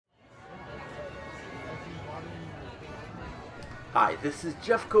Hi, this is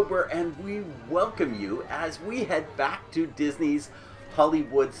Jeff Kober, and we welcome you as we head back to Disney's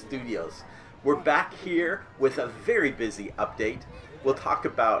Hollywood Studios. We're back here with a very busy update. We'll talk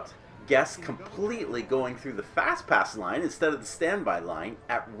about guests completely going through the Fast Pass line instead of the standby line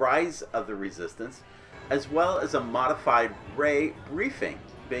at Rise of the Resistance, as well as a modified Ray briefing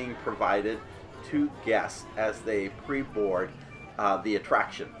being provided to guests as they pre-board the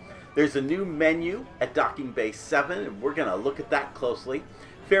attraction. There's a new menu at Docking Bay 7, and we're going to look at that closely.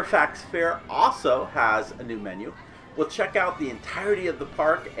 Fairfax Fair also has a new menu. We'll check out the entirety of the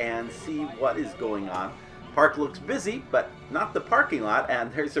park and see what is going on. Park looks busy, but not the parking lot,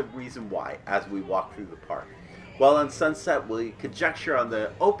 and there's a reason why as we walk through the park. While on Sunset, we conjecture on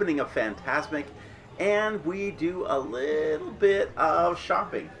the opening of Fantasmic, and we do a little bit of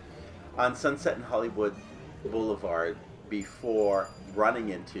shopping on Sunset and Hollywood Boulevard before running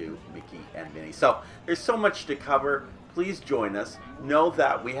into Mickey and Minnie. So there's so much to cover. Please join us. Know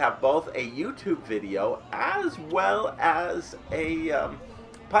that we have both a YouTube video as well as a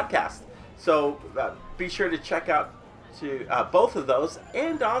podcast. So be sure to check out to both of those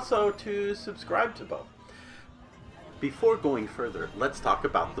and also to subscribe to both. Before going further, let's talk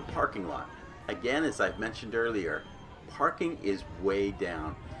about the parking lot. Again, as I've mentioned earlier, parking is way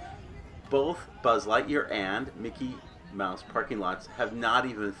down. Both Buzz Lightyear and Mickey Mouse parking lots have not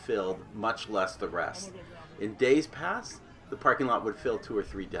even filled, much less the rest. In days past, the parking lot would fill 2 or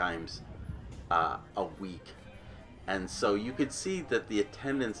 3 times a week. And so you could see that the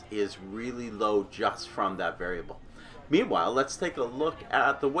attendance is really low just from that variable. Meanwhile, let's take a look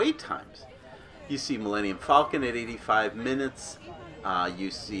at the wait times. You see Millennium Falcon at 85 minutes.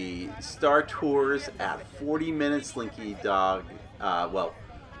 You see Star Tours at 40 minutes. Slinky Dog,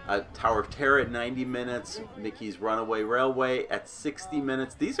 Tower of Terror at 90 minutes, Mickey's Runaway Railway at 60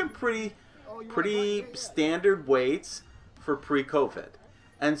 minutes. These are pretty standard waits for pre-COVID.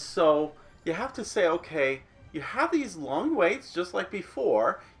 And so you have to say, okay, you have these long waits just like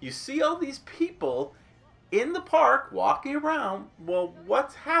before. You see all these people in the park walking around. Well,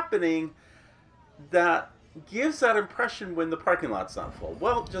 what's happening that gives that impression when the parking lot's not full?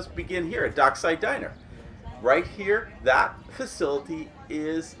 Well, just begin here at Dockside Diner. Right here, that facility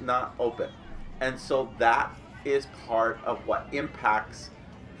is not open. And so that is part of what impacts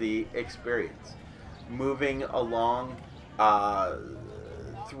the experience. Moving along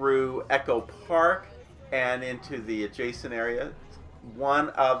through Echo Park and into the adjacent area, one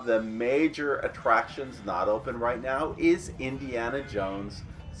of the major attractions not open right now is Indiana Jones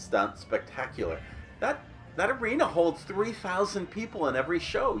Stunt Spectacular. That arena holds 3,000 people in every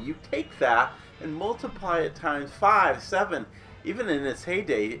show. You take that and multiply it times 5, 7, even in its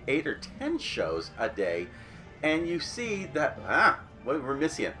heyday, 8 or 10 shows a day, and you see that, we're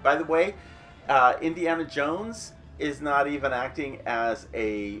missing it. By the way, Indiana Jones is not even acting as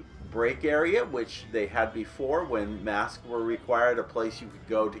a break area, which they had before when masks were required, a place you could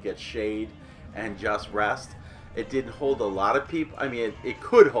go to get shade and just rest. It didn't hold a lot of people. I mean, it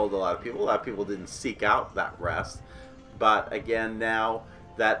could hold a lot of people. A lot of people didn't seek out that rest. But again, now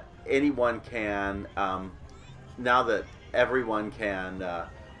that anyone can, now that everyone can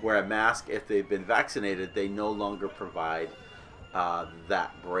wear a mask if they've been vaccinated, they no longer provide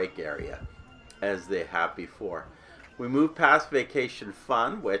that break area as they have before. We move past Vacation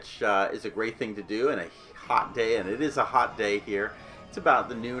Fun, which is a great thing to do in a hot day, and it is a hot day here. It's about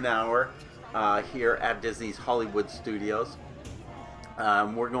the noon hour here at Disney's Hollywood Studios.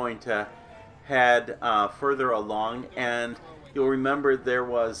 We're going to head further along, and you'll remember there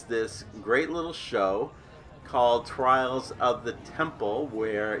was this great little show called Trials of the Temple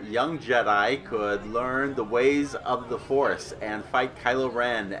where young Jedi could learn the ways of the Force and fight Kylo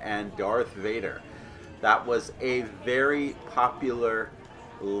Ren and Darth Vader. That was a very popular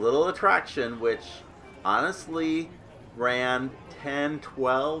little attraction which honestly ran 10,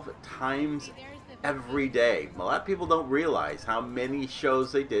 12 times every day. A lot of people don't realize how many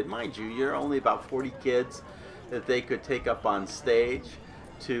shows they did. Mind you, you're only about 40 kids that they could take up on stage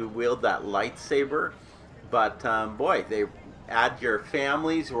to wield that lightsaber. But boy, they add your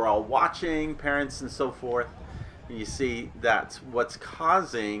families who are all watching, parents and so forth. And you see that's what's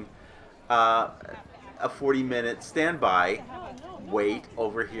causing a 40-minute standby wait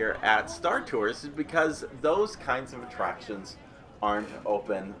over here at Star Tours, is because those kinds of attractions aren't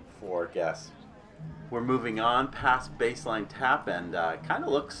open for guests. We're moving on past Baseline Tap, and kind of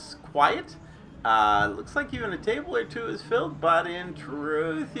looks quiet. Looks like even a table or two is filled, but in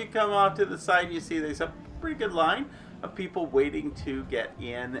truth, you come off to the side and you see there's a pretty good line of people waiting to get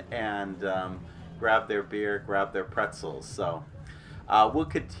in and grab their beer, grab their pretzels. So we'll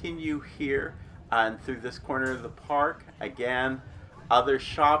continue here And through this corner of the park, again, other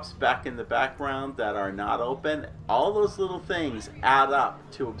shops back in the background that are not open. All those little things add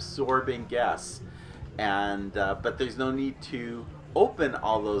up to absorbing guests. And but there's no need to open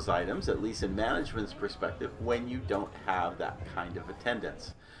all those items, at least in management's perspective, when you don't have that kind of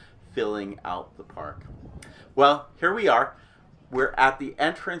attendance filling out the park. Well, here we are. We're at the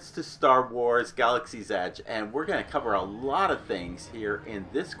entrance to Star Wars Galaxy's Edge, and we're going to cover a lot of things here in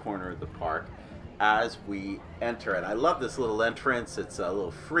this corner of the park as we enter. And I love this little entrance. It's a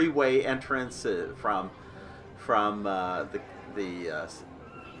little freeway entrance from the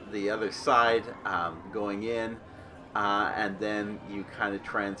other side going in, and then you kind of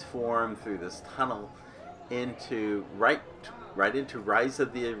transform through this tunnel into right into Rise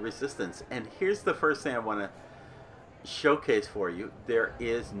of the Resistance. And here's the first thing I want to showcase for you. There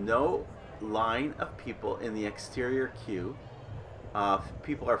is no line of people in the exterior queue.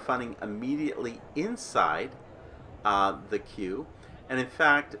 People are funding immediately inside the queue. And in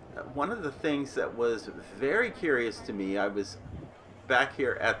fact, one of the things that was very curious to me, I was back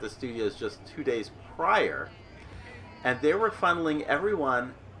here at the studios just 2 days prior, and they were funneling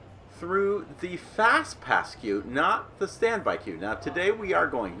everyone through the fast pass queue, not the standby queue. Now today we are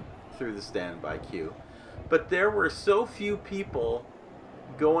going through the standby queue, but there were so few people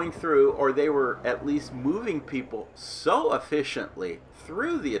going through, or they were at least moving people so efficiently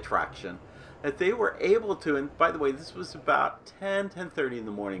through the attraction that they were able to, and by the way, this was about 10:30 in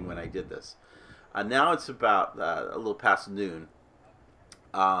the morning when I did this. Now it's about a little past noon.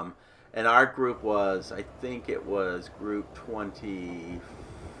 And our group was, I think it was group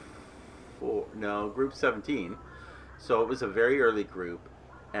 17. So it was a very early group,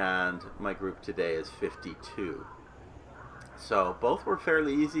 and my group today is 52. So both were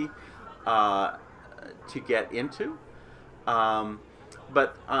fairly easy to get into.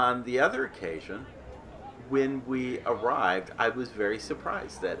 But on the other occasion, when we arrived, I was very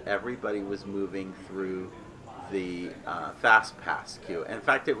surprised that everybody was moving through the fast pass queue. In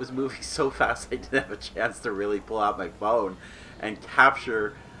fact, it was moving so fast I didn't have a chance to really pull out my phone and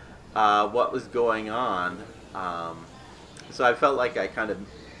capture what was going on. So I felt like I kind of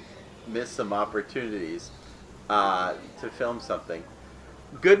missed some opportunities to film something.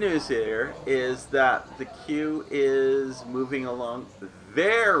 Good news here is that the queue is moving along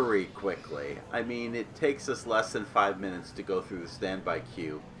very quickly. I mean, it takes us less than 5 minutes to go through the standby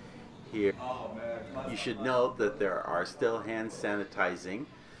queue here. You should note that there are still hand sanitizing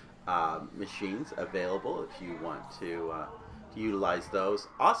machines available if you want to utilize those.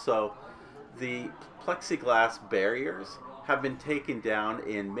 Also, the plexiglass barriers have been taken down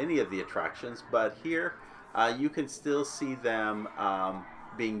in many of the attractions, but here you can still see them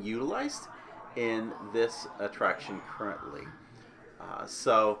being utilized in this attraction currently.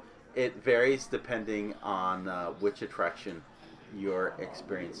 So it varies depending on which attraction you're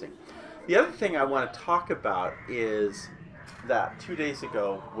experiencing. The other thing I want to talk about is that 2 days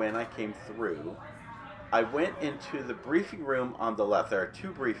ago when I came through, I went into the briefing room on the left. There are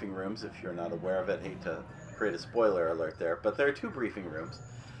two briefing rooms, if you're not aware of it. I hate to create a spoiler alert there, but there are two briefing rooms.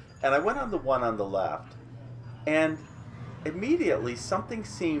 And I went on the one on the left, and immediately something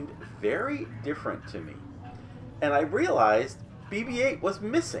seemed very different to me. And I realized BB-8 was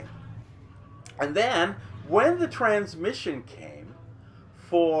missing. And then when the transmission came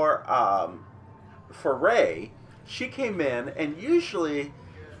for Rey, she came in, and usually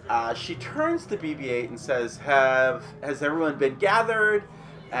she turns to BB-8 and says, has everyone been gathered?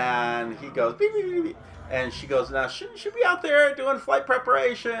 And he goes, beep, beep, beep, beep. And she goes, now shouldn't you be out there doing flight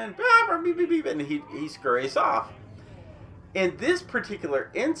preparation? Beep, beep, beep. And he scurries off. In this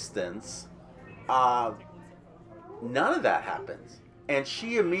particular instance, none of that happens. And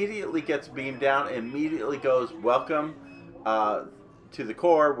she immediately gets beamed down, immediately goes, welcome to the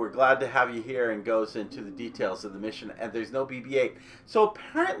Corps. We're glad to have you here, and goes into the details of the mission. And there's no BB-8. So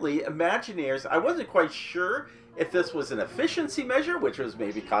apparently, Imagineers, I wasn't quite sure if this was an efficiency measure, which was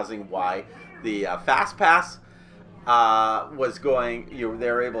maybe causing why the Fast Pass was going,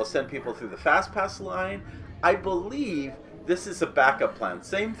 they were able to send people through the Fast Pass line. I believe this is a backup plan.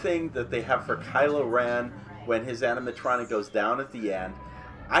 Same thing that they have for Kylo Ren when his animatronic goes down at the end.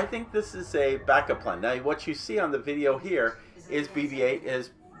 I think this is a backup plan. Now, what you see on the video here is BB-8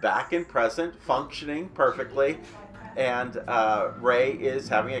 is back and present, functioning perfectly, and Rey is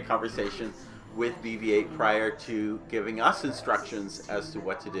having a conversation with BB-8 prior to giving us instructions as to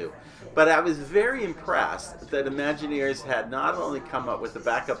what to do. But I was very impressed that Imagineers had not only come up with a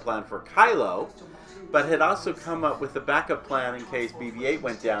backup plan for Kylo, but had also come up with a backup plan in case BB-8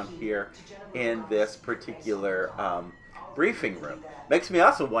 went down here in this particular briefing room. Makes me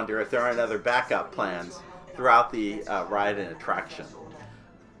also wonder if there aren't other backup plans throughout the ride and attraction.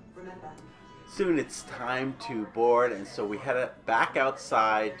 Soon it's time to board, and so we head back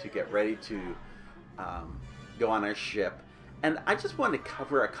outside to get ready to go on our ship. And I just want to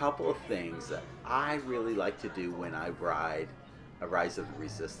cover a couple of things that I really like to do when I ride a Rise of the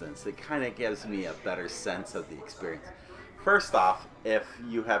Resistance. It kind of gives me a better sense of the experience. First off, if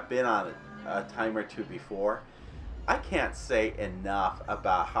you have been on a time or two before, I can't say enough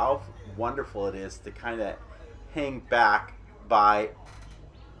about how wonderful it is to kind of hang back by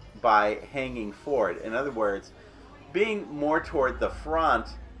hanging forward. In other words, being more toward the front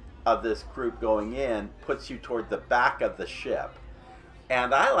of this group going in puts you toward the back of the ship.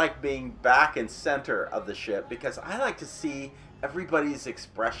 And I like being back and center of the ship because I like to see everybody's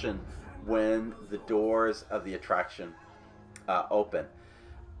expression when the doors of the attraction open.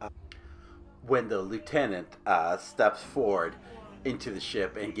 When the lieutenant steps forward into the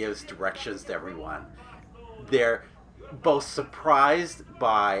ship and gives directions to everyone, they're both surprised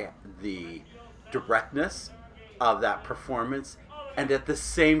by the directness of that performance, and at the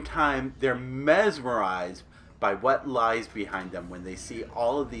same time they're mesmerized by what lies behind them when they see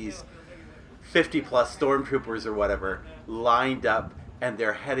all of these 50 plus stormtroopers or whatever lined up, and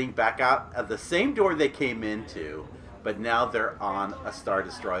they're heading back out of the same door they came into, but now they're on a Star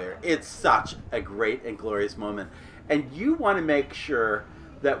Destroyer. It's such a great and glorious moment, and you want to make sure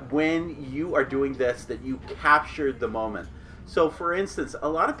that when you are doing this, that you captured the moment. So for instance, a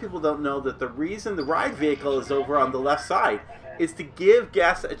lot of people don't know that the reason the ride vehicle is over on the left side is to give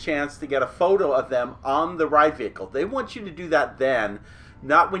guests a chance to get a photo of them on the ride vehicle. They want you to do that then,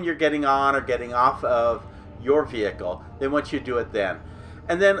 not when you're getting on or getting off of your vehicle. They want you to do it then.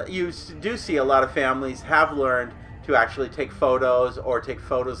 And then you do see a lot of families have learned to actually take photos or take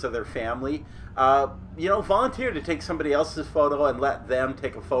photos of their family. Volunteer to take somebody else's photo and let them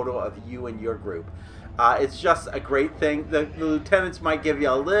take a photo of you and your group. It's just a great thing. The lieutenants might give you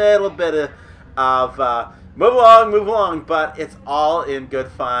a little bit of move along, but it's all in good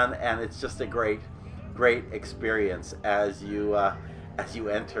fun, and it's just a great experience as you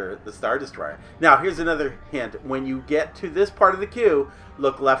enter the Star Destroyer. Now, here's another hint. When you get to this part of the queue,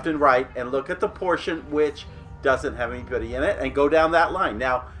 look left and right and look at the portion which doesn't have anybody in it and go down that line.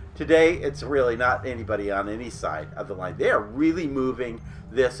 Now, today, it's really not anybody on any side of the line. They are really moving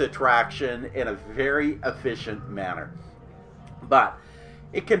this attraction in a very efficient manner. But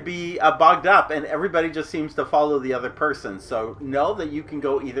it can be bogged up, and everybody just seems to follow the other person. So know that you can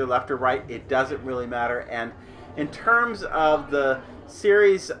go either left or right. It doesn't really matter. And in terms of the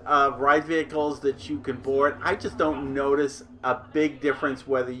series of ride vehicles that you can board, I just don't notice a big difference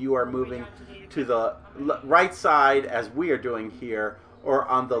whether you are moving to the right side, as we are doing here, or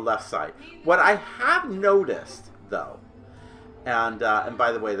on the left side. What I have noticed, though, and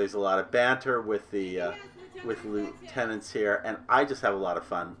by the way, there's a lot of banter with the lieutenants here, and I just have a lot of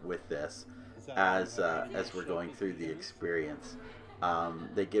fun with this as we're going through the experience.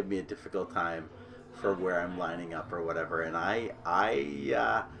 They give me a difficult time for where I'm lining up or whatever, and I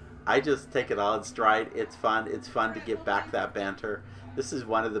just take it all in stride. It's fun. It's fun to get back that banter. This is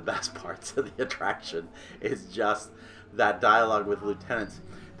one of the best parts of the attraction. Is just that dialogue with lieutenants.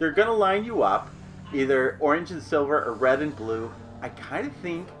 They're going to line you up, either orange and silver or red and blue. I kind of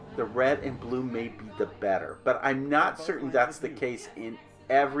think the red and blue may be the better, but I'm not certain that's the case in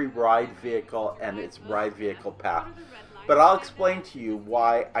every ride vehicle and its ride vehicle path. But I'll explain to you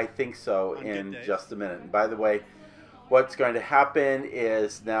why I think so in just a minute. And by the way, what's going to happen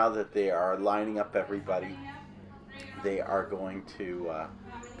is now that they are lining up everybody, they are going to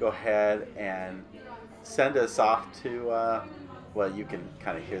go ahead and send us off to, well, you can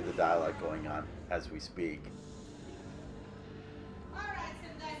kind of hear the dialogue going on as we speak. Alright, so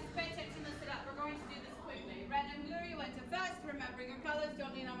guys, pay attention, listen up. We're going to do this quickly. Red and blue, you went to first. Remember, your colors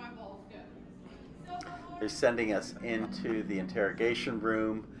don't lean on my balls. Good. They're sending us into the interrogation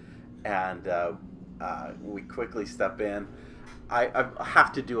room, and we quickly step in. I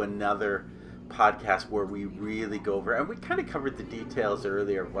have to do another podcast where we really go over, and we kind of covered the details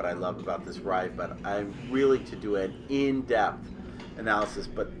earlier of what I love about this ride, but I'm really to do an in-depth analysis.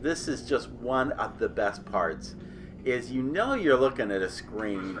 But this is just one of the best parts, is you're looking at a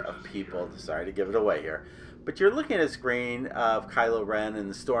screen of people, sorry to give it away here, but you're looking at a screen of Kylo Ren and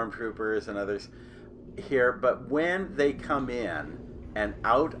the stormtroopers and others here, but when they come in and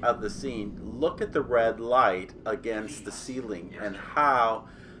out of the scene, look at the red light against the ceiling and how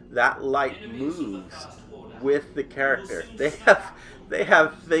that light moves with the character. They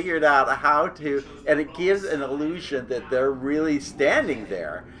have figured out how to, and it gives an illusion that they're really standing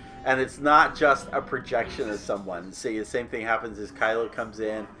there. And it's not just a projection of someone. See, the same thing happens as Kylo comes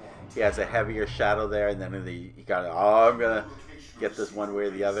in. He has a heavier shadow there, and then he got, oh, I'm going to get this one way or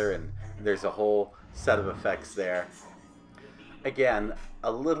the other, and there's a whole set of effects there. Again,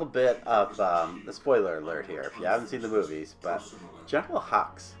 a little bit of a spoiler alert here if you haven't seen the movies, but General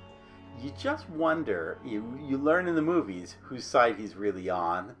Hux, you just wonder, you learn in the movies whose side he's really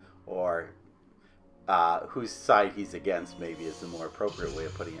on, or whose side he's against, maybe is the more appropriate way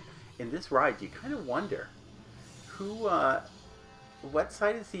of putting it. In this ride, you kind of wonder what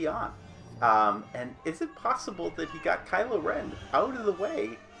side is he on? And is it possible that he got Kylo Ren out of the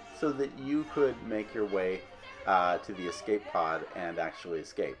way so that you could make your way to the escape pod and actually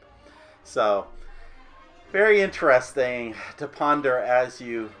escape? So, very interesting to ponder as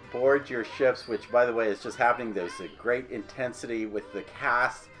you board your ships, which, by the way, is just happening. There's a great intensity with the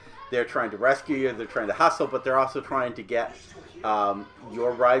cast. They're trying to rescue you, they're trying to hustle, but they're also trying to get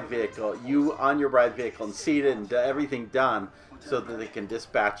your ride vehicle, you on your ride vehicle and seated and everything done so that they can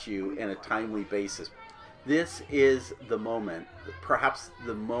dispatch you in a timely basis. This is the moment, perhaps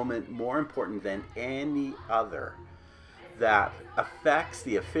the moment more important than any other, that affects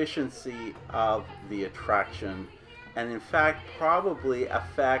the efficiency of the attraction, and in fact probably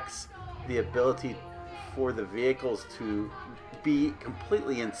affects the ability for the vehicles to be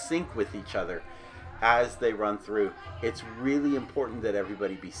completely in sync with each other as they run through. It's really important that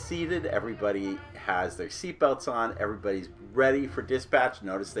everybody be seated, everybody has their seatbelts on, everybody's ready for dispatch.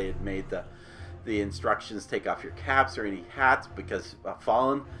 Notice they had made the instructions, take off your caps or any hats, because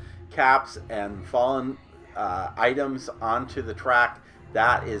fallen caps and fallen items onto the track,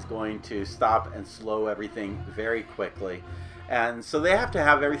 that is going to stop and slow everything very quickly. And so they have to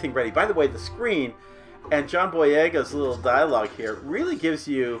have everything ready. By the way, the screen and John Boyega's little dialogue here really gives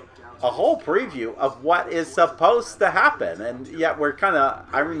you a whole preview of what is supposed to happen. And yet we're kind of,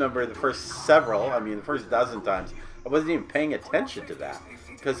 I remember the first dozen times, I wasn't even paying attention to that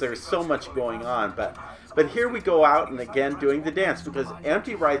because there's so much going on. But here we go out and again doing the dance, because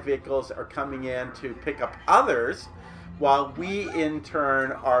empty ride vehicles are coming in to pick up others while we in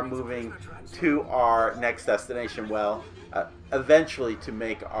turn are moving to our next destination. Well, eventually to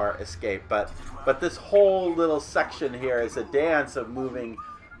make our escape. But this whole little section here is a dance of moving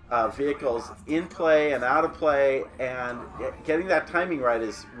vehicles in play and out of play, and getting that timing right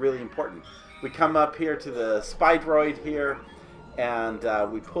is really important. We come up here to the spy droid here, and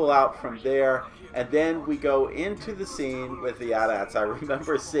we pull out from there, and then we go into the scene with the AT-ATs. I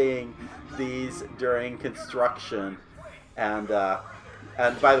remember seeing these during construction, and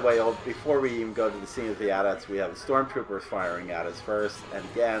by the way, before we even go to the scene with the AT-ATs, we have the stormtroopers firing at us first, and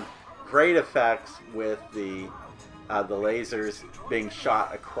again, great effects with the lasers being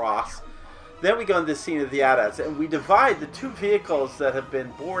shot across. Then we go into the scene of the AT-ATs, and we divide the two vehicles that have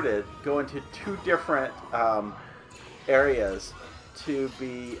been boarded, go into two different areas to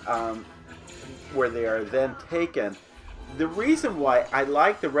be where they are then taken. The reason why I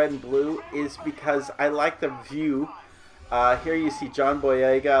like the red and blue is because I like the view. Here you see John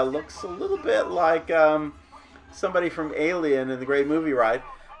Boyega, looks a little bit like somebody from Alien in the Great Movie Ride,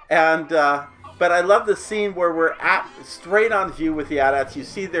 and but I love the scene where we're at straight on view with the AT-ATs. You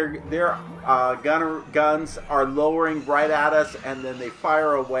see their guns are lowering right at us, and then they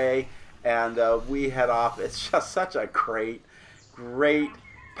fire away, and we head off. It's just such a great,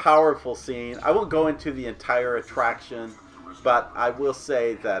 powerful scene. I won't go into the entire attraction, but I will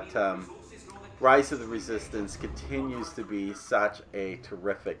say that Rise of the Resistance continues to be such a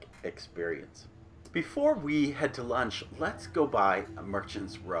terrific experience. Before we head to lunch, let's go by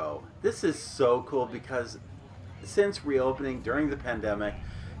Merchants Row. This is so cool because since reopening during the pandemic,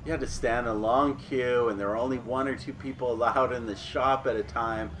 you had to stand in a long queue and there were only one or two people allowed in the shop at a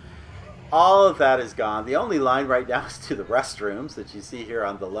time. All of that is gone. The only line right now is to the restrooms that you see here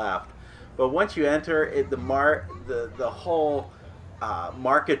on the left. But once you enter, the whole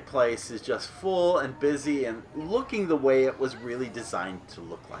marketplace is just full and busy and looking the way it was really designed to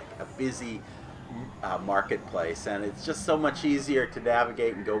look like, a busy marketplace. And it's just so much easier to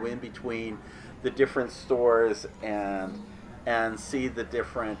navigate and go in between the different stores and see the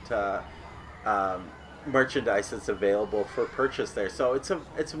different merchandise that's available for purchase there. So it's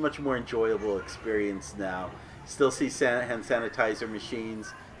a much more enjoyable experience now. Still see hand sanitizer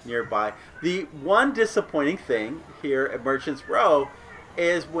machines nearby. The one disappointing thing here at Merchants Row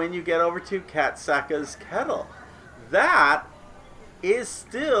is when you get over to Kat Saka's Kettle. That is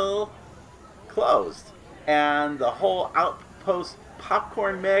still closed. And the whole Outpost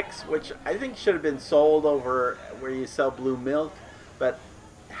popcorn mix, which I think should have been sold over where you sell blue milk, but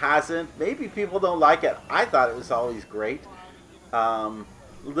hasn't. Maybe people don't like it. I thought it was always great.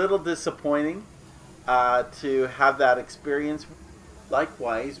 little disappointing to have that experience.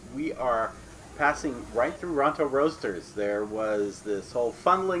 Likewise, we are passing right through Ronto Roasters. There was this whole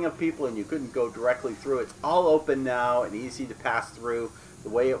funneling of people, and you couldn't go directly through. It's all open now and easy to pass through the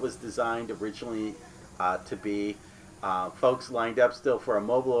way it was designed originally to be. Folks lined up still for a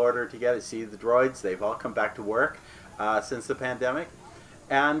mobile order to get it. See the droids, they've all come back to work since the pandemic.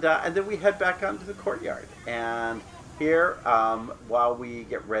 And then we head back out into the courtyard. And here, while we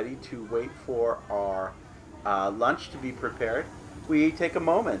get ready to wait for our lunch to be prepared, we take a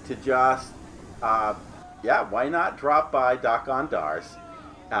moment to just, why not drop by Dok-Ondar's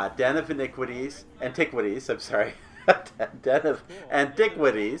Den of Antiquities, I'm sorry, Den of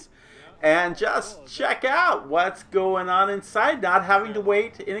Antiquities, and just check out what's going on inside, not having to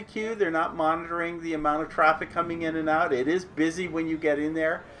wait in a queue. They're not monitoring the amount of traffic coming in and out. It is busy when you get in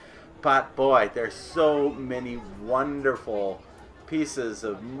there, but boy, there's so many wonderful pieces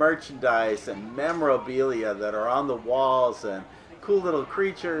of merchandise and memorabilia that are on the walls, and cool little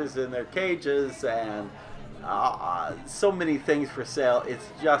creatures in their cages, and so many things for sale. It's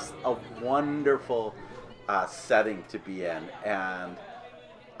just a wonderful setting to be in, and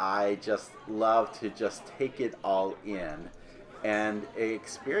I just love to just take it all in and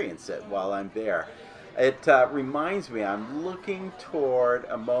experience it while I'm there. It reminds me, I'm looking toward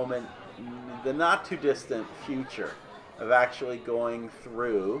a moment, the not too distant future, of actually going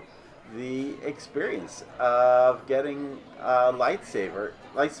through the experience of getting a lightsaber,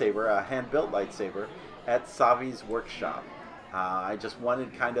 a hand-built lightsaber at Savi's workshop. I just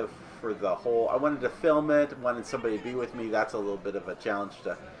wanted kind of for the whole, I wanted to film it, wanted somebody to be with me. That's a little bit of a challenge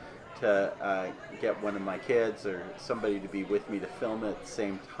to get one of my kids or somebody to be with me to film it at the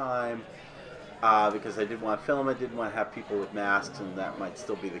same time, because I didn't want to film it, didn't want to have people with masks, and that might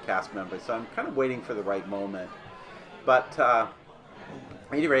still be the cast members. So I'm kind of waiting for the right moment. But at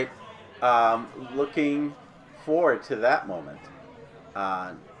any rate, looking forward to that moment.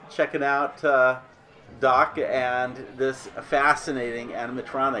 Checking out Doc and this fascinating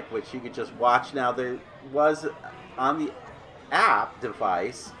animatronic, which you could just watch. Now, there was on the app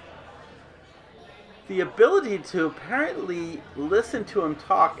device the ability to apparently listen to him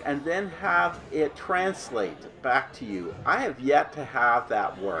talk and then have it translate back to you. I have yet to have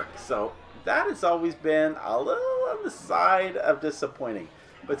that work, so that has always been a little on the side of disappointing,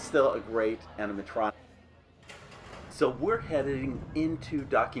 but still a great animatronic. So we're heading into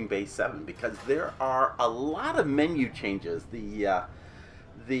Docking Bay 7 because there are a lot of menu changes.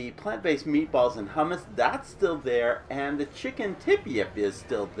 The plant-based meatballs and hummus, that's still there, and the chicken tip yip is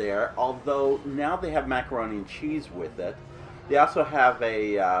still there, although now they have macaroni and cheese with it. They also have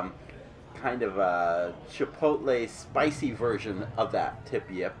a kind of a chipotle spicy version of that tip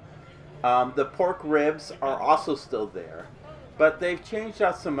yip. The pork ribs are also still there, but they've changed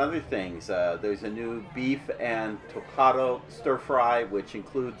out some other things. There's a new beef and tocado stir fry, which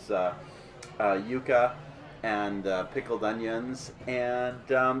includes yuca and pickled onions, and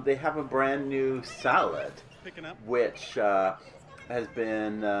they have a brand new salad, which has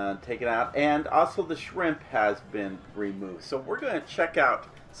been taken out, and also the shrimp has been removed. So we're going to check out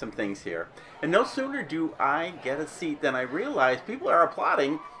some things here. And no sooner do I get a seat than I realize people are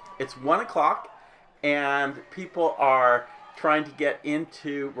applauding. It's 1 o'clock, and people are trying to get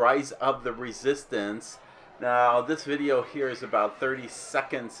into Rise of the Resistance. Now, this video here is about 30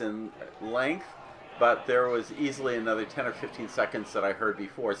 seconds in length, but there was easily another 10 or 15 seconds that I heard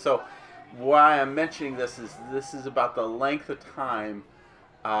before. So why I'm mentioning this is about the length of time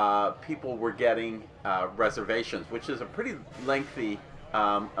people were getting reservations, which is a pretty lengthy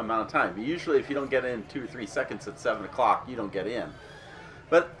amount of time. Usually if you don't get in 2 or 3 seconds at 7 o'clock, you don't get in.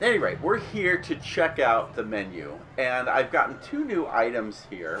 But at any rate, we're here to check out the menu, and I've gotten 2 new items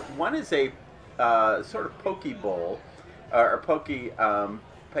here. One is a sort of poke bowl, or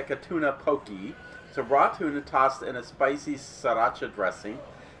peka tuna poke. It's a raw tuna tossed in a spicy sriracha dressing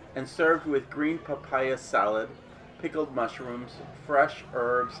and served with green papaya salad, pickled mushrooms, fresh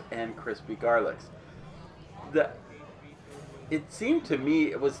herbs, and crispy garlics. It seemed to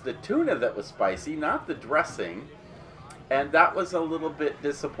me it was the tuna that was spicy, not the dressing. And that was a little bit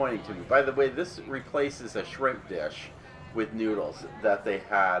disappointing to me. By the way, this replaces a shrimp dish with noodles that they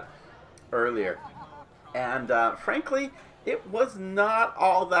had earlier. And frankly, it was not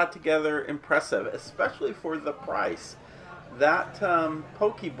all that together impressive, especially for the price. That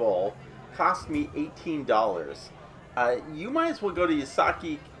poke bowl cost me $18. You might as well go to the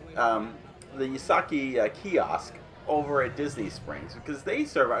Yasaki kiosk over at Disney Springs, because they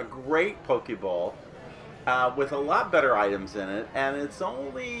serve a great poke bowl with a lot better items in it, and it's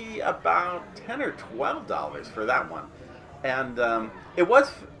only about $10 or $12 for that one. And it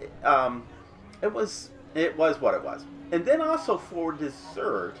was um, it was what it was. And then also for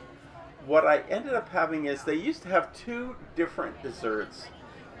dessert, what I ended up having is they used to have two different desserts,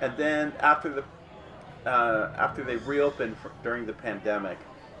 and then after they reopened during the pandemic,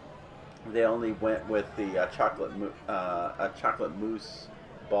 they only went with the a chocolate mousse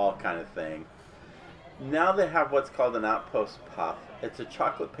ball kind of thing. Now they have what's called an outpost puff. It's a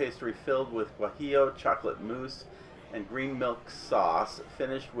chocolate pastry filled with guajillo, chocolate mousse, and green milk sauce,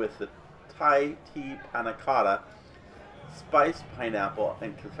 finished with the Thai tea panna cotta, spiced pineapple,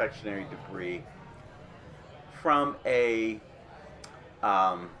 and confectionery debris. From a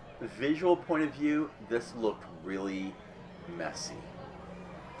visual point of view, this looked really messy.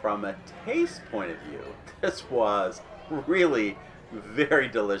 From a taste point of view, this was really very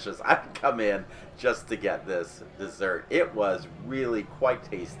delicious. I'd come in just to get this dessert. It was really quite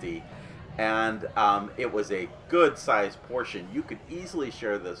tasty, and it was a good sized portion. You could easily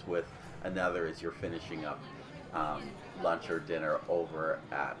share this with another as you're finishing up lunch or dinner over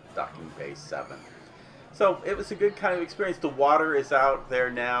at Docking Bay 7. So it was a good kind of experience. The water is out there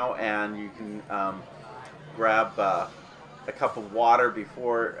now, and you can grab a cup of water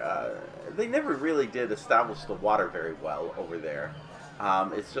before. They never really did establish the water very well over there.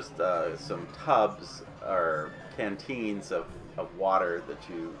 It's just some tubs or canteens of water that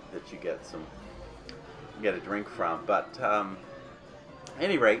you get a drink from. But at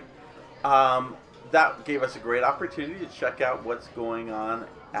any rate, that gave us a great opportunity to check out what's going on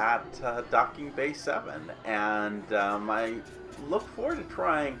at Docking Bay 7, and I look forward to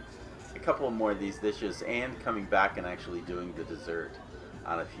trying a couple more of these dishes and coming back and actually doing the dessert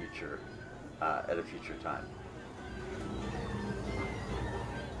on at a future time.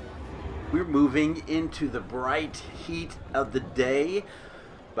 We're moving into the bright heat of the day,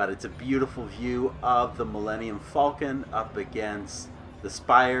 but it's a beautiful view of the Millennium Falcon up against the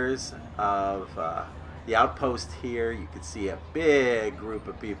spires of the outpost here. You can see a big group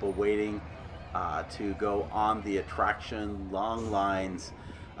of people waiting to go on the attraction, long lines.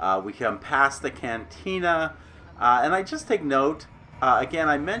 We come past the cantina, and I just take note, again,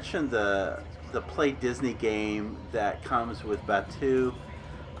 I mentioned the Play Disney game that comes with Batuu.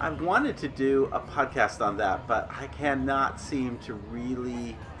 I wanted to do a podcast on that, but I cannot seem to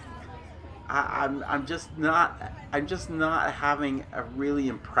really. I'm just not having a really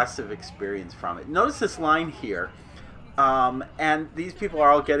impressive experience from it. Notice this line here, and these people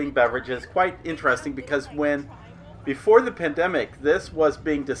are all getting beverages. Quite interesting, because before the pandemic, this was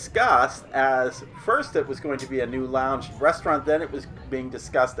being discussed as, first it was going to be a new lounge restaurant, then it was being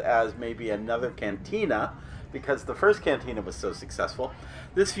discussed as maybe another cantina, because the first cantina was so successful.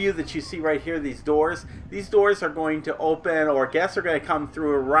 This view that you see right here, these doors are going to open, or guests are going to come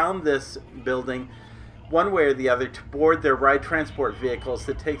through around this building one way or the other to board their ride transport vehicles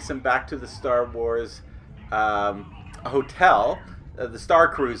that takes them back to the Star Wars hotel, the Star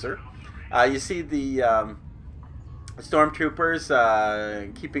Cruiser. You see the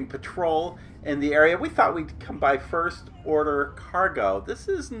stormtroopers keeping patrol in the area. We thought we'd come by First Order Cargo. This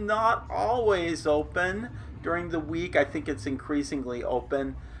is not always open during the week. I think it's increasingly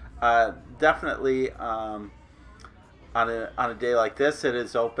open. Definitely on a day like this, it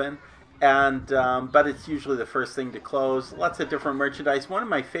is open, and but it's usually the first thing to close. Lots of different merchandise. One of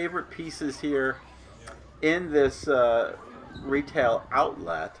my favorite pieces here in this retail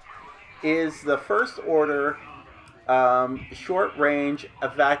outlet is the First Order short-range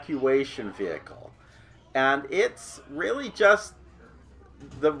evacuation vehicle, and it's really just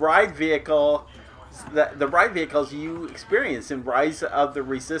the ride vehicle. The ride vehicles you experience in Rise of the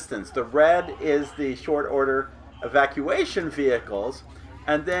Resistance. The red is the short order evacuation vehicles,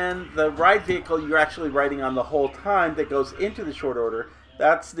 and then the ride vehicle you're actually riding on the whole time that goes into the short order,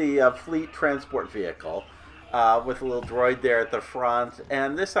 that's the fleet transport vehicle with a little droid there at the front.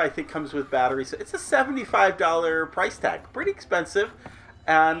 And this, I think, comes with batteries. So it's a $75 price tag. Pretty expensive.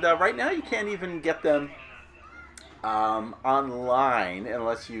 And right now you can't even get them online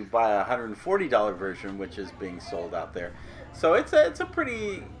unless you buy a $140 version, which is being sold out there. So it's a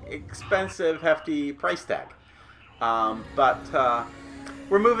pretty expensive, hefty price tag. But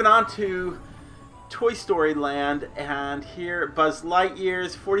we're moving on to Toy Story Land, and here Buzz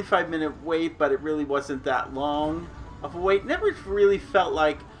Lightyear's 45-minute wait, but it really wasn't that long of a wait. Never really felt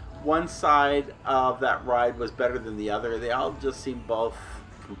like one side of that ride was better than the other. They all just seem both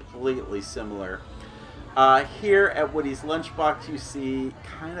completely similar. Here at Woody's Lunchbox, you see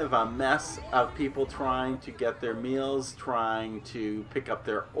kind of a mess of people trying to get their meals, trying to pick up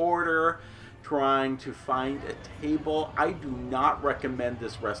their order, trying to find a table, I do not recommend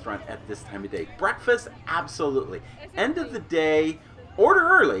this restaurant at this time of day. Breakfast, absolutely. End of the day, order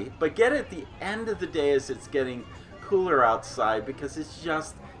early, but get it at the end of the day as it's getting cooler outside, because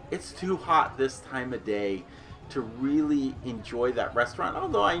it's too hot this time of day to really enjoy that restaurant.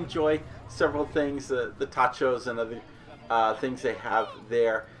 Although I enjoy several things, the tachos and other things they have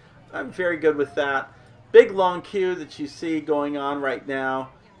there. I'm very good with that. Big long queue that you see going on right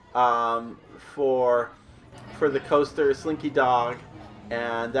now for the coaster Slinky Dog,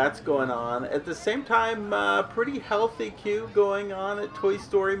 and that's going on at the same time. Pretty healthy queue going on at Toy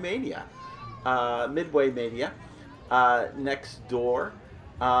Story Mania, Midway Mania, next door.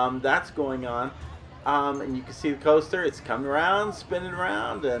 That's going on, and you can see the coaster. It's coming around, spinning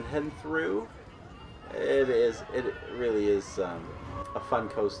around, and heading through. It really is a fun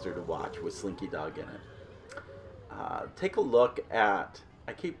coaster to watch with Slinky Dog in it. Take a look at,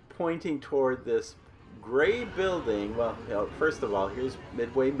 I keep pointing toward this gray building. Well, first of all, here's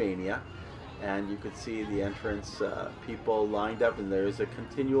Midway Mania, and you can see the entrance, people lined up, and there's a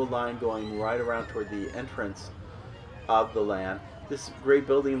continual line going right around toward the entrance of the land. This gray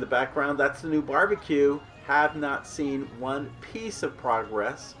building in the background, that's the new barbecue. Have not seen one piece of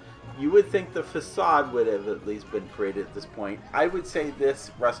progress. You would think the facade would have at least been created at this point. I would say this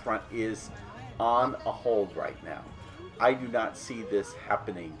restaurant is on a hold right now. I do not see this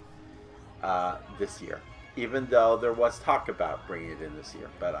happening this year, even though there was talk about bringing it in this year,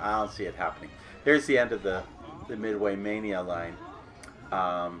 but I don't see it happening. Here's the end of the Midway Mania line.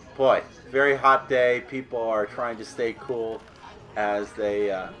 Boy, very hot day. People are trying to stay cool as they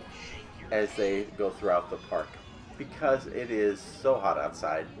go throughout the park, because it is so hot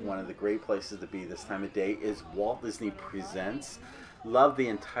outside. One of the great places to be this time of day is Walt Disney Presents. Love the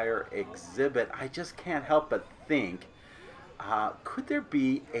entire exhibit. I just can't help but think, could there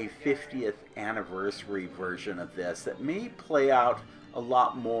be a 50th anniversary version of this that may play out a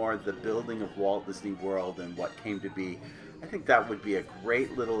lot more the building of Walt Disney World and what came to be? I think that would be a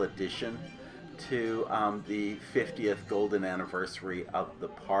great little addition to the 50th golden anniversary of the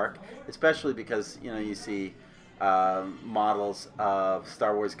park, especially because you see models of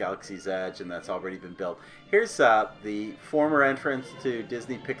Star Wars Galaxy's Edge, and that's already been built. Here's the former entrance to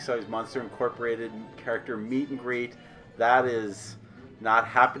Disney Pixar's Monster Incorporated character meet and greet. That is not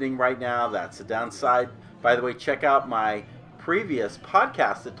happening right now. That's a downside. By the way, check out my previous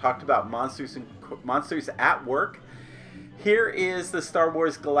podcast that talked about Monsters at Work. Here is the Star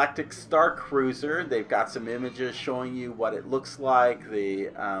Wars Galactic Star Cruiser. They've got some images showing you what it looks like.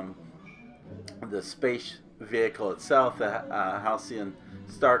 The space vehicle itself, the Halcyon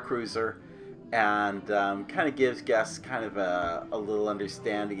Star Cruiser, and kind of gives guests kind of a little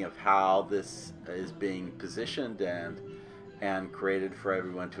understanding of how this is being positioned and created for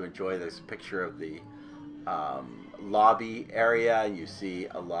everyone to enjoy. There's a picture of the lobby area. You see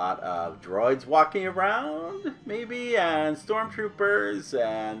a lot of droids walking around, maybe, and stormtroopers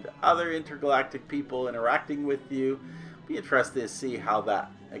and other intergalactic people interacting with you. Be interested to see how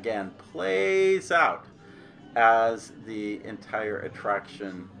that again plays out as the entire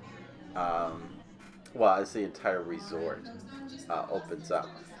attraction, as the entire resort opens up.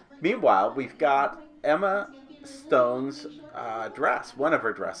 Meanwhile, we've got Emma Stone's dress, one of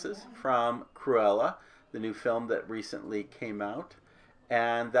her dresses from Cruella, the new film that recently came out,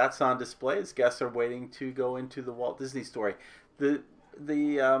 and that's on display as guests are waiting to go into the Walt Disney Story. The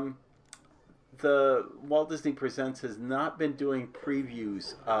Walt Disney Presents has not been doing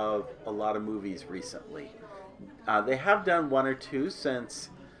previews of a lot of movies recently. They have done one or two since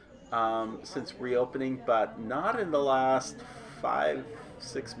reopening, but not in the last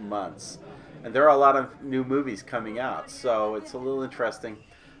 5-6 months. And there are a lot of new movies coming out, so it's a little interesting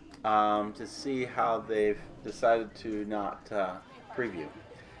to see how they've decided to not preview.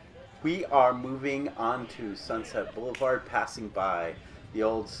 We are moving on to Sunset Boulevard, passing by the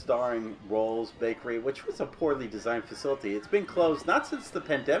old Starring Rolls Bakery, which was a poorly designed facility. It's been closed not since the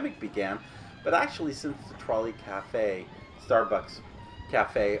pandemic began, but actually since the Trolley Cafe, Starbucks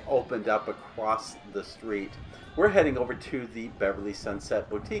Cafe, opened up across the street. We're heading over to the Beverly Sunset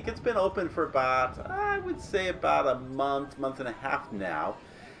Boutique. It's been open for about, I would say, about a month and a half now.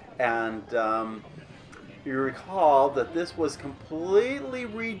 And you recall that this was completely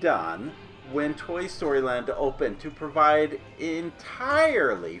redone when Toy Story Land opened to provide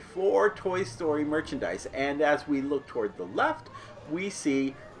entirely for Toy Story merchandise. And as we look toward the left, we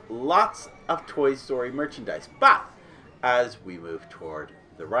see lots of Toy Story merchandise. But as we move toward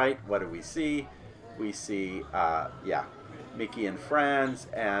the right, what do we see? We see, Mickey and Friends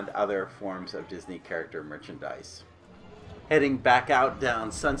and other forms of Disney character merchandise. Heading back out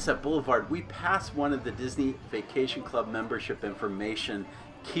down Sunset Boulevard, we pass one of the Disney Vacation Club membership information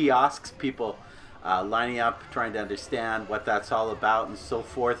kiosks. People lining up, trying to understand what that's all about and so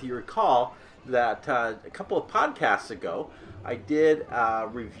forth. You recall that a couple of podcasts ago, I did a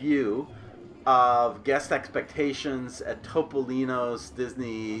review of guest expectations at Topolino's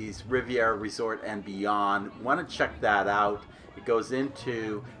Disney's Riviera Resort and beyond. Want to check that out. It goes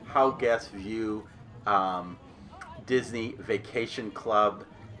into how guests view Disney Vacation Club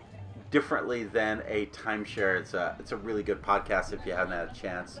differently than a timeshare. It's a really good podcast if you haven't had a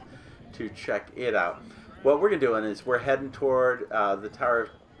chance to check it out. What we're doing is we're heading toward the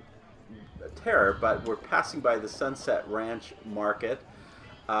Tower of Terror, but we're passing by the Sunset Ranch Market.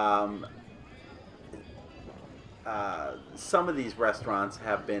 Some of these restaurants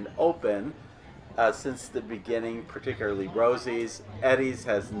have been open since the beginning, particularly Rosie's. Eddie's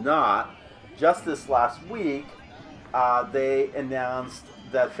has not. Just this last week, they announced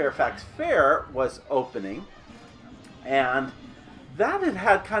that Fairfax Fair was opening, and that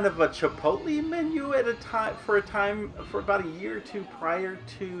had kind of a Chipotle menu at a time for about a year or two prior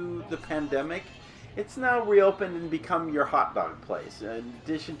to the pandemic. It's now reopened and become your hot dog place. In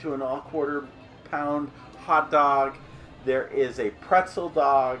addition to an all-quarter pound hot dog, there is a pretzel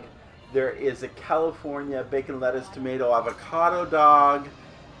dog, there is a California bacon, lettuce, tomato, avocado dog,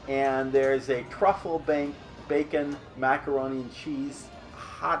 and there's a truffle bacon, macaroni and cheese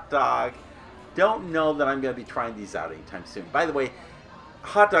hot dog. Don't know that I'm going to be trying these out anytime soon. By the way,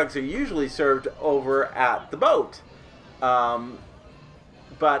 hot dogs are usually served over at the boat. But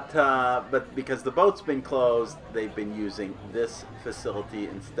because the boat's been closed, they've been using this facility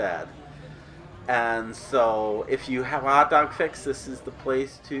instead. And so if you have a hot dog fix, this is the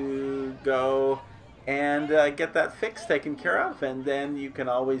place to go and get that fix taken care of. And then you can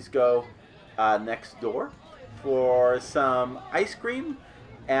always go next door for some ice cream.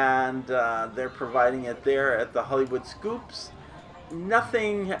 And they're providing it there at the Hollywood Scoops.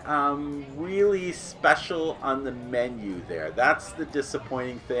 Nothing really special on the menu there. That's the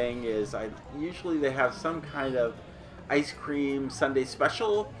disappointing thing, is usually they have some kind of ice cream sundae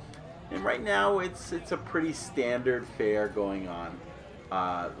special. And right now, it's a pretty standard fare going on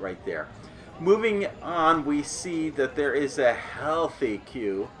right there. Moving on, we see that there is a healthy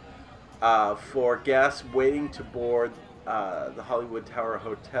queue for guests waiting to board the Hollywood Tower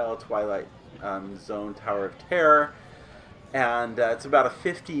Hotel Twilight Zone Tower of Terror. And it's about a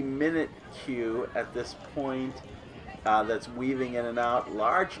 50-minute queue at this point that's weaving in and out,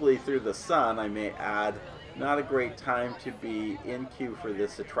 largely through the sun, I may add. Not a great time to be in queue for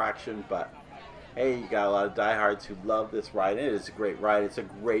this attraction, but hey, you got a lot of diehards who love this ride. It is a great ride. It's a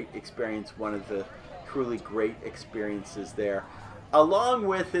great experience, one of the truly great experiences there, along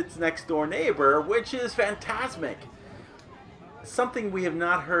with its next door neighbor, which is Fantasmic. Something we have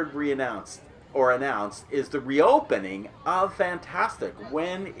not heard announced is the reopening of Fantastic.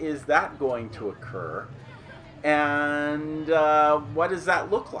 When is that going to occur? And what does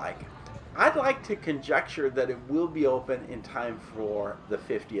that look like? I'd like to conjecture that it will be open in time for the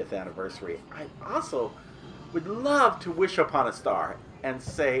 50th anniversary. I also would love to wish upon a star and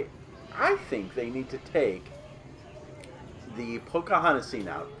say, I think they need to take the Pocahontas scene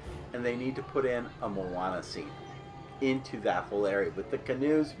out and they need to put in a Moana scene into that whole area with the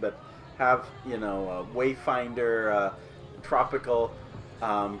canoes, but have, a Wayfinder tropical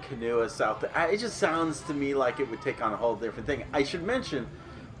canoeists out there. It just sounds to me like it would take on a whole different thing. I should mention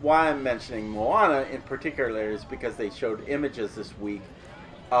why I'm mentioning Moana in particular is because they showed images this week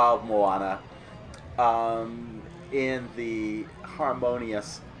of Moana in the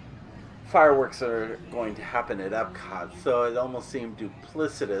Harmonious fireworks are going to happen at Epcot, so it almost seemed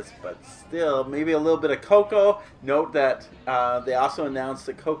duplicitous, but still, maybe a little bit of Coco. Note that they also announced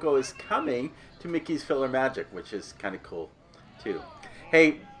that Coco is coming to Mickey's Filler Magic, which is kind of cool, too.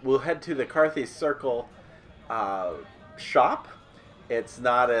 Hey, we'll head to the Carthay Circle shop. It's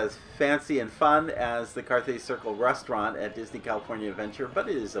not as fancy and fun as the Carthay Circle restaurant at Disney California Adventure, but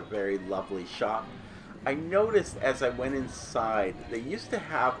it is a very lovely shop. I noticed as I went inside, they used to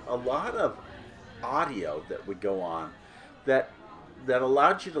have a lot of audio that would go on that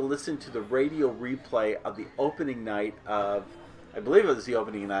allowed you to listen to the radio replay of the opening night of, I believe it was the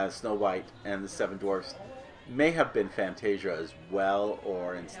opening night of Snow White and the Seven Dwarfs. May have been Fantasia as well,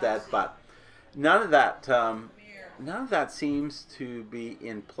 or instead, but none of that seems to be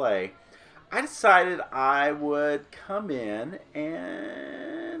in play. I decided I would come in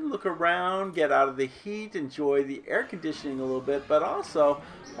and look around, get out of the heat, enjoy the air conditioning a little bit, but also,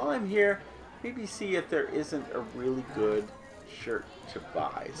 while I'm here, maybe see if there isn't a really good shirt to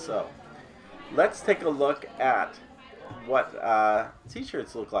buy. So, let's take a look at what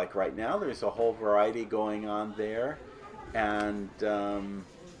t-shirts look like right now. There's a whole variety going on there, and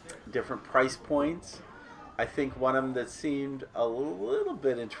different price points. I think one of them that seemed a little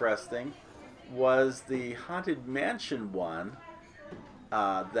bit interesting was the Haunted Mansion one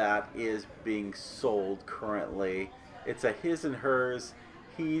that is being sold currently. It's a his and hers.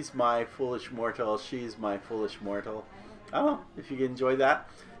 He's my foolish mortal. She's my foolish mortal. I don't know if you can enjoy that.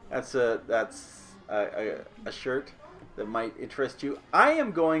 That's a shirt that might interest you. I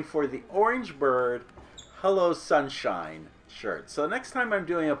am going for the Orange Bird Hello Sunshine shirt. So next time I'm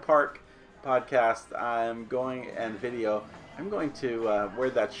doing a park podcast, I'm going to wear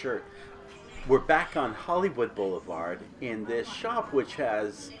that shirt. We're back on Hollywood Boulevard in this shop, which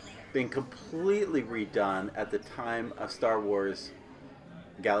has been completely redone at the time of Star Wars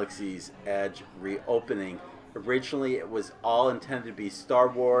Galaxy's Edge reopening. Originally, it was all intended to be Star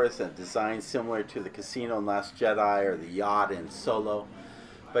Wars and designed similar to the casino in Last Jedi or the yacht in Solo.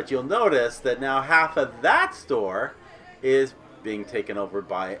 But you'll notice that now half of that store is being taken over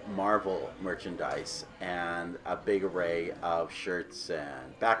by Marvel merchandise, and a big array of shirts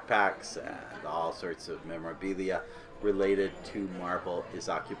and backpacks and all sorts of memorabilia related to Marvel is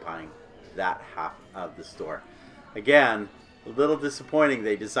occupying that half of the store. Again, a little disappointing.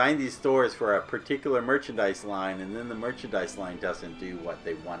 They designed these stores for a particular merchandise line, and then the merchandise line doesn't do what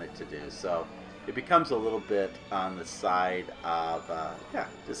they want it to do. So it becomes a little bit on the side of,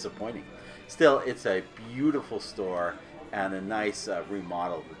 disappointing. Still, it's a beautiful store and a nice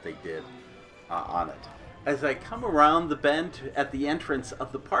remodel that they did on it. As I come around the bend at the entrance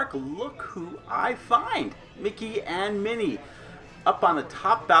of the park, look who I find. Mickey and Minnie up on a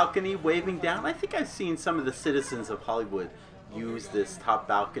top balcony waving down. I think I've seen some of the citizens of Hollywood use this top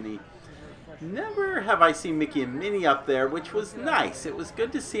balcony. Never have I seen Mickey and Minnie up there, which was nice. It was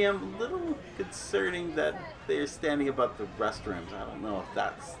good to see them. A little concerning that they're standing above the restrooms. I don't know if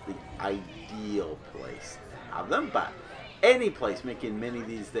that's the ideal place to have them, but any place Mickey and Minnie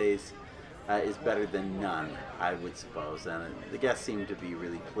these days is better than none, I would suppose. And the guests seem to be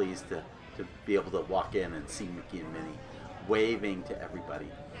really pleased to be able to walk in and see Mickey and Minnie waving to everybody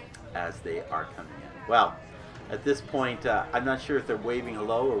as they are coming in. Well, at this point, I'm not sure if they're waving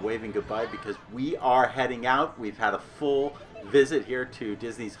hello or waving goodbye, because we are heading out. We've had a full visit here to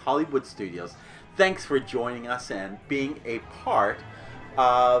Disney's Hollywood Studios. Thanks for joining us and being a part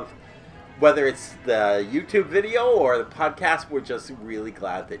of, whether it's the YouTube video or the podcast. We're just really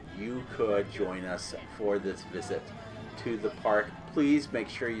glad that you could join us for this visit to the park. Please make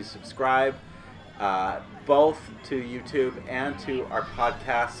sure you subscribe both to YouTube and to our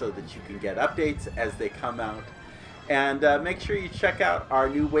podcast so that you can get updates as they come out. And make sure you check out our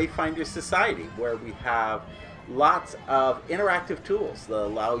new Wayfinder Society, where we have lots of interactive tools that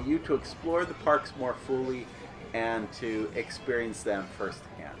allow you to explore the parks more fully and to experience them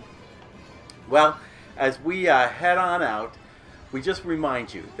firsthand. Well, as we head on out, we just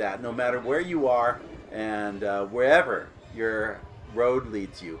remind you that no matter where you are and wherever your road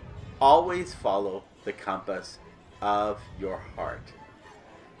leads you, always follow the compass of your heart.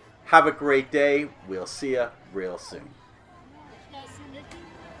 Have a great day. We'll see you real soon.